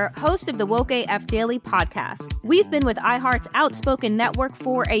Moody here, host of the Woke AF Daily podcast. We've been with iHeart's Outspoken Network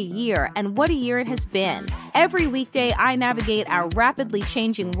for a year, and what a year it has been. Every weekday, I navigate our rapidly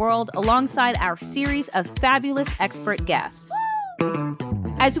changing world alongside our series of fabulous expert guests.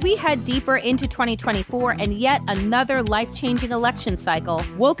 As we head deeper into 2024 and yet another life-changing election cycle,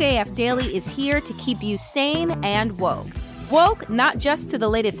 Woke AF Daily is here to keep you sane and woke. Woke not just to the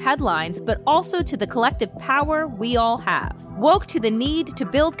latest headlines, but also to the collective power we all have. Woke to the need to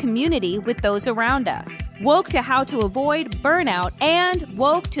build community with those around us. Woke to how to avoid burnout, and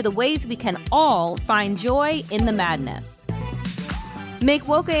woke to the ways we can all find joy in the madness. Make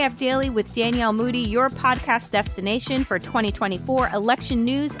Woke AF Daily with Danielle Moody your podcast destination for 2024 election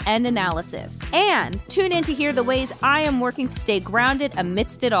news and analysis. And tune in to hear the ways I am working to stay grounded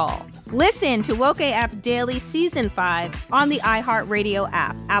amidst it all. Listen to Woke AF Daily Season 5 on the iHeartRadio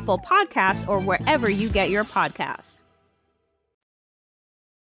app, Apple Podcasts, or wherever you get your podcasts.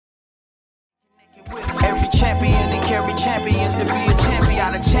 Every champion and carry champions to be a champion.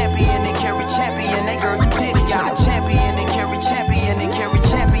 Got a champion and carry champion. Hey girl, you did it. Got a champion and carry champion and carry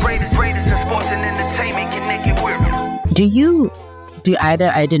champion. Greatest in sports and entertainment connected with.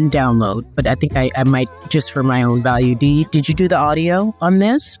 I didn't download, but I think I might, just for my own value. Did you do the audio on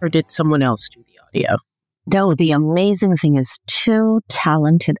this, or did someone else do the audio? No, the amazing thing is 2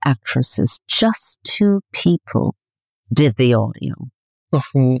 talented actresses, just 2 people did the audio.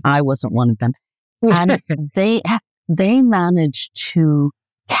 I wasn't one of them. And they managed to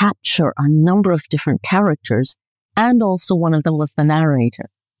capture a number of different characters, and also one of them was the narrator.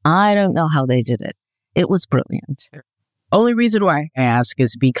 I don't know how they did it. It was brilliant. Only reason why I ask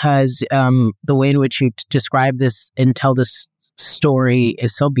is because the way in which you describe this and tell this story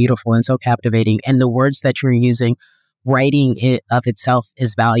is so beautiful and so captivating, and the words that you're using, writing it of itself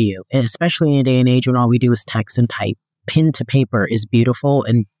is value, and especially in a day and age when all we do is text and type. Pen to paper is beautiful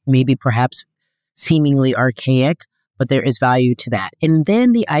and maybe perhaps seemingly archaic, but there is value to that. And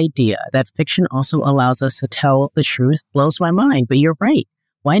then the idea that fiction also allows us to tell the truth blows my mind. But you're right.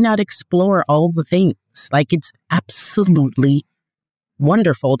 Why not explore all the things? Like, it's absolutely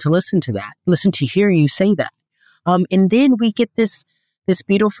wonderful to listen to hear you say that. And then we get this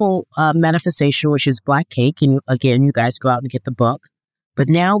beautiful manifestation, which is Black Cake. And again, you guys go out and get the book. But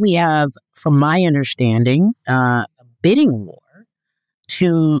now we have, from my understanding, a bidding war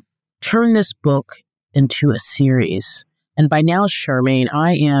to turn this book into a series. And by now, Charmaine,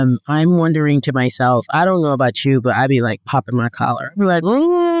 I'm wondering to myself, I don't know about you, but I'd be like popping my collar. I'd be like,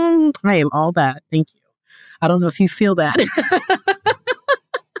 I am all that. Thank you. I don't know if you feel that.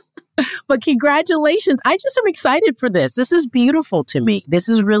 But congratulations. I just am excited for this. This is beautiful to me. This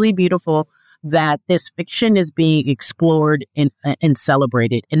is really beautiful that this fiction is being explored and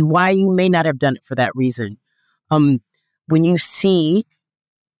celebrated, and why you may not have done it for that reason. When you see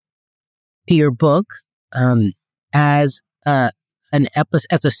your book as an episode,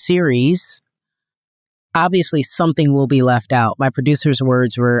 as a series, obviously something will be left out. My producer's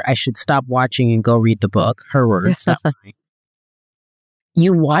words were, I should stop watching and go read the book. Her words, not mine.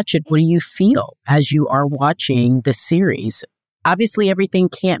 You watch it. What do you feel as you are watching the series? Obviously, everything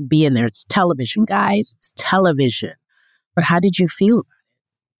can't be in there. It's television, guys. It's television. But how did you feel?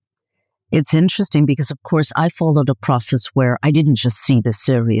 It's interesting because, of course, I followed a process where I didn't just see the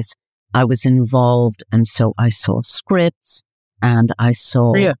series. I was involved, and so I saw scripts, and I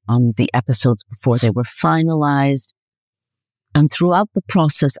saw the episodes before they were finalized. And throughout the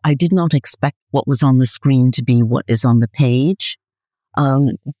process, I did not expect what was on the screen to be what is on the page.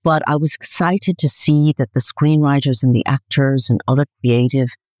 But I was excited to see that the screenwriters and the actors and other creative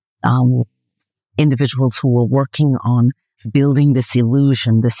individuals who were working on building this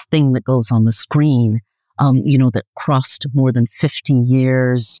illusion, this thing that goes on the screen, that crossed more than 50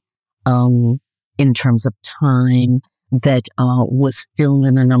 years in terms of time, that was filmed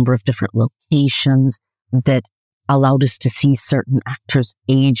in a number of different locations, that allowed us to see certain actors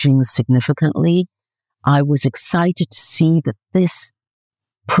aging significantly. I was excited to see that this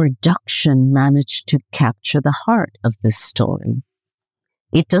production managed to capture the heart of this story.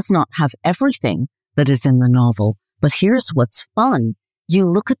 It does not have everything that is in the novel, but here's what's fun. You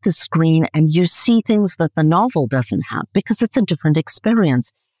look at the screen and you see things that the novel doesn't have because it's a different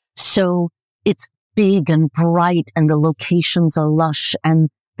experience. So it's big and bright and the locations are lush and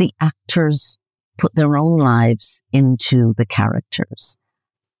the actors put their own lives into the characters.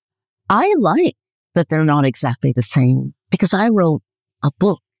 I like that they're not exactly the same because I wrote a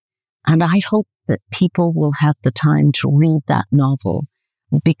book, and I hope that people will have the time to read that novel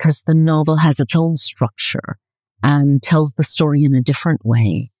because the novel has its own structure and tells the story in a different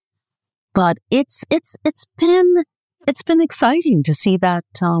way. But it's been exciting to see that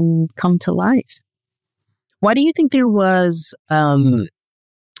come to life. Why do you think there was, for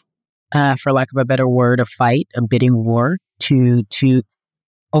lack of a better word, a fight, a bidding war to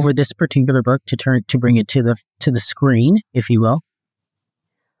over this particular book to bring it to the screen, if you will?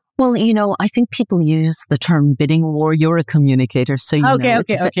 Well, I think people use the term bidding war. You're a communicator, so you know.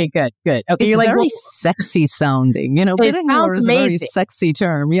 Okay, good. Okay, it's very sexy sounding. Bidding war is a very sexy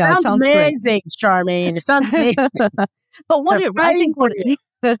term. Yeah, it sounds amazing, great. Charmaine. It sounds amazing. But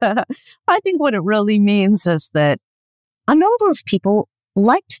I think what it really means is that a number of people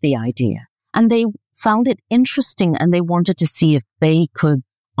liked the idea and they found it interesting and they wanted to see if they could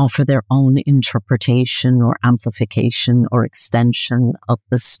offer their own interpretation or amplification or extension of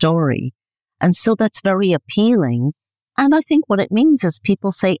the story. And so that's very appealing. And I think what it means is people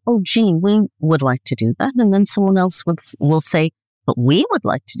say, oh, gee, we would like to do that. And then someone else will say, but we would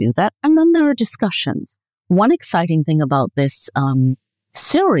like to do that. And then there are discussions. One exciting thing about this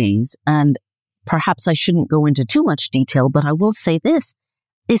series, and perhaps I shouldn't go into too much detail, but I will say this,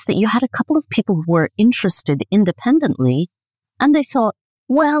 is that you had a couple of people who were interested independently, and they thought,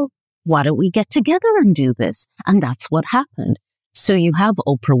 well, why don't we get together and do this? And that's what happened. So you have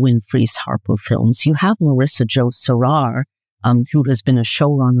Oprah Winfrey's Harpo Films. You have Marissa Jo Sarar, who has been a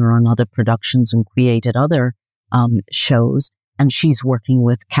showrunner on other productions and created other shows. And she's working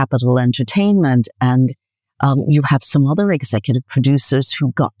with Capital Entertainment. And you have some other executive producers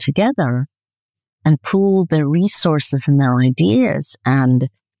who got together and pooled their resources and their ideas and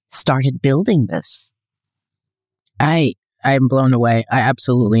started building this. I'm blown away. I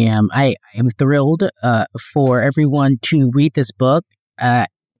absolutely am. I am thrilled for everyone to read this book,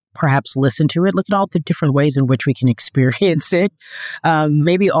 perhaps listen to it, look at all the different ways in which we can experience it,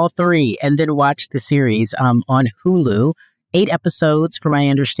 maybe all three, and then watch the series on Hulu. 8 episodes, from my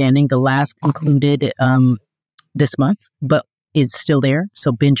understanding. The last concluded this month, but is still there,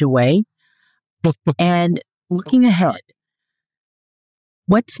 so binge away. And looking ahead,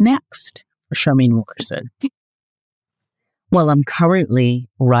 what's next for Charmaine Wilkerson? Well, I'm currently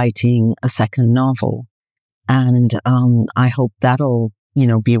writing a second novel, and I hope that'll,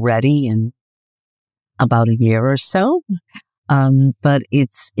 be ready in about a year or so. But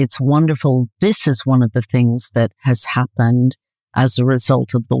it's wonderful. This is one of the things that has happened as a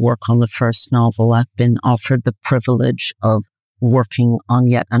result of the work on the first novel. I've been offered the privilege of working on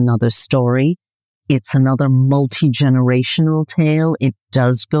yet another story. It's another multi-generational tale. It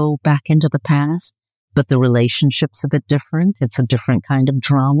does go back into the past, but the relationship's a bit different. It's a different kind of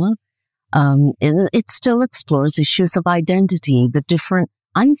drama. It still explores issues of identity,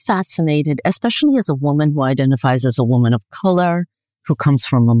 I'm fascinated, especially as a woman who identifies as a woman of color, who comes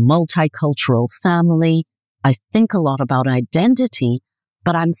from a multicultural family. I think a lot about identity,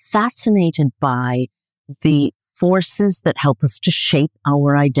 but I'm fascinated by the forces that help us to shape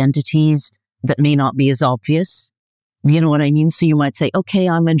our identities that may not be as obvious. You know what I mean? So you might say, okay,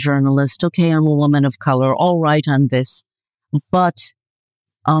 I'm a journalist. Okay, I'm a woman of color. All right, I'm this. But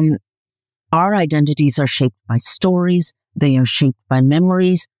our identities are shaped by stories. They are shaped by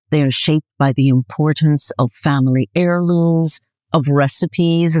memories. They are shaped by the importance of family heirlooms, of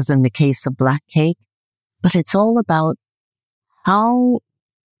recipes, as in the case of black cake. But it's all about how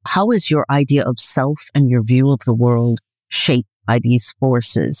is your idea of self and your view of the world shaped by these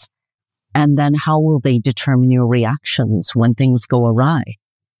forces? And then how will they determine your reactions when things go awry?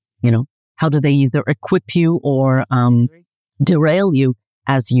 How do they either equip you or derail you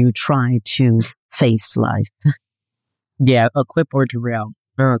as you try to face life? Yeah, equip or derail.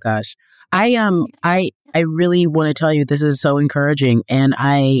 Oh gosh. I really want to tell you this is so encouraging, and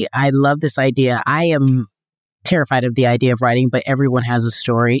I love this idea. I am terrified of the idea of writing, but everyone has a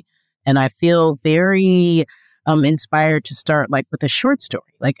story, and I feel very inspired to start with a short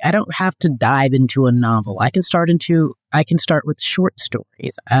story. I don't have to dive into a novel. I can start with short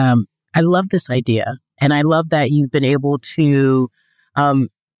stories. I love this idea, and I love that you've been able to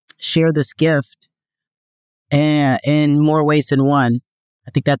share this gift in more ways than one.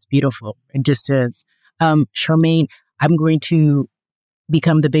 I think that's beautiful. It just is. Charmaine, I'm going to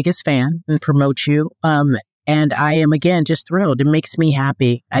become the biggest fan and promote you. And I am, again, just thrilled. It makes me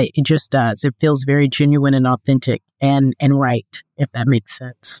happy. It just does. It feels very genuine and authentic and right, if that makes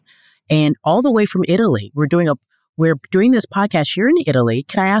sense. And all the way from Italy, we're doing this podcast. You're in Italy.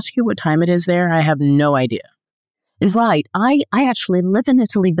 Can I ask you what time it is there? I have no idea. Right. I actually live in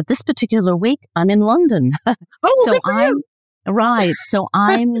Italy, but this particular week I'm in London. Oh, so good for you. Right. So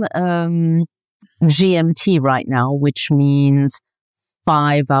I'm GMT right now, which means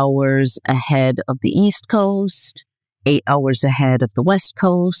 5 hours ahead of the East Coast, 8 hours ahead of the West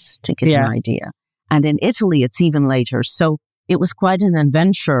Coast, to give you an idea. And in Italy, it's even later. So it was quite an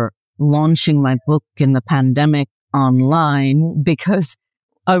adventure launching my book in the pandemic online, because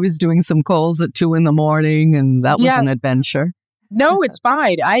I was doing some calls at 2 a.m, and that was an adventure. No, it's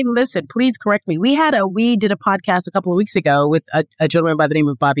fine. Listen, please correct me. We did a podcast a couple of weeks ago with a gentleman by the name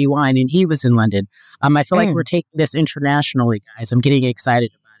of Bobby Wine, and he was in London. I feel like we're taking this internationally, guys. I'm getting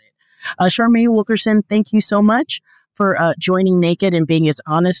excited about it. Charmaine Wilkerson, thank you so much for joining Naked and being as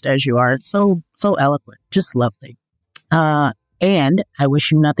honest as you are. So eloquent. Just lovely. And I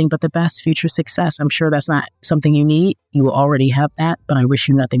wish you nothing but the best future success. I'm sure that's not something you need. You will already have that, but I wish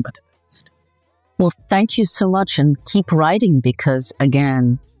you nothing but the best. Well, thank you so much, and keep writing, because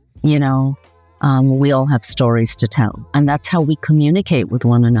again, we all have stories to tell, and that's how we communicate with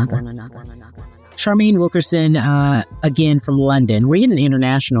one another. Charmaine Wilkerson, again from London. We're getting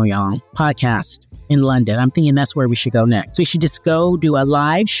international, y'all. Podcast in London. I'm thinking that's where we should go next. We should just go do a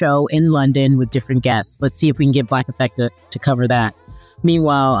live show in London with different guests. Let's see if we can get Black Effect to cover that.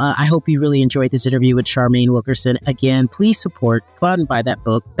 Meanwhile, I hope you really enjoyed this interview with Charmaine Wilkerson. Again, please support, go out and buy that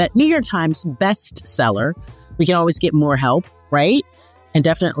book, that New York Times bestseller. We can always get more help, right? And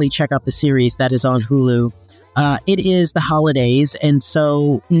definitely check out the series that is on Hulu. It is the holidays, and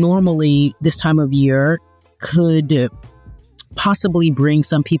so normally this time of year could possibly bring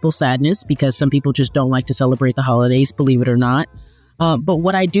some people sadness, because some people just don't like to celebrate the holidays, believe it or not. But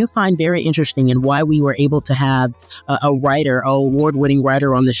what I do find very interesting, and why we were able to have an award-winning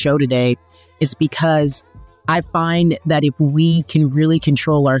writer on the show today, is because I find that if we can really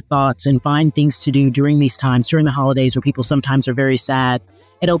control our thoughts and find things to do during these times, during the holidays where people sometimes are very sad,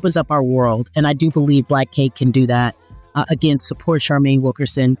 it opens up our world. And I do believe Black Cake can do that. Again, support Charmaine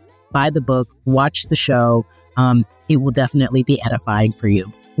Wilkerson, buy the book, watch the show. It will definitely be edifying for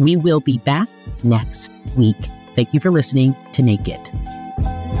you. We will be back next week. Thank you for listening to Naked.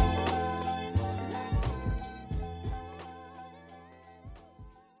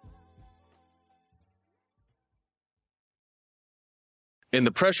 In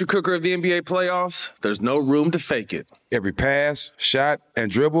the pressure cooker of the NBA playoffs, there's no room to fake it. Every pass, shot,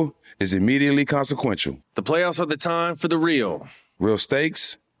 and dribble is immediately consequential. The playoffs are the time for the real. Real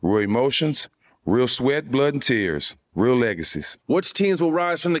stakes, real emotions, real sweat, blood, and tears. Real legacies. Which teams will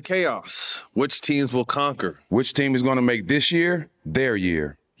rise from the chaos? Which teams will conquer? Which team is going to make this year their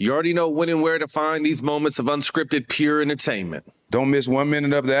year? You already know when and where to find these moments of unscripted, pure entertainment. Don't miss 1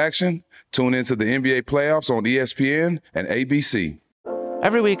 minute of the action. Tune into the NBA playoffs on ESPN and ABC.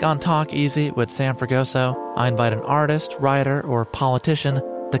 Every week on Talk Easy with Sam Fragoso, I invite an artist, writer, or politician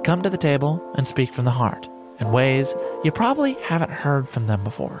to come to the table and speak from the heart in ways you probably haven't heard from them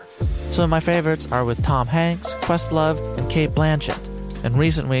before. Some of my favorites are with Tom Hanks, Questlove, and Cate Blanchett. In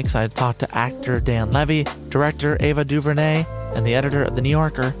recent weeks, I talked to actor Dan Levy, director Ava DuVernay, and the editor of The New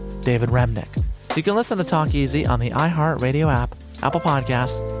Yorker, David Remnick. You can listen to Talk Easy on the iHeartRadio app, Apple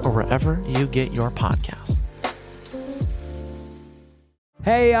Podcasts, or wherever you get your podcasts.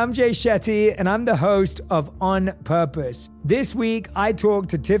 Hey, I'm Jay Shetty, and I'm the host of On Purpose. This week, I talked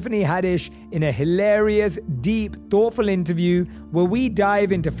to Tiffany Haddish in a hilarious, deep, thoughtful interview where we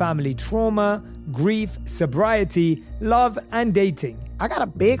dive into family trauma, grief, sobriety, love, and dating. I got a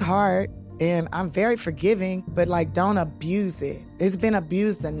big heart, and I'm very forgiving, but don't abuse it. It's been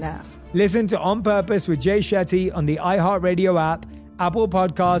abused enough. Listen to On Purpose with Jay Shetty on the iHeartRadio app, Apple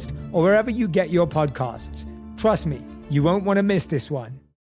Podcast, or wherever you get your podcasts. Trust me, you won't want to miss this one.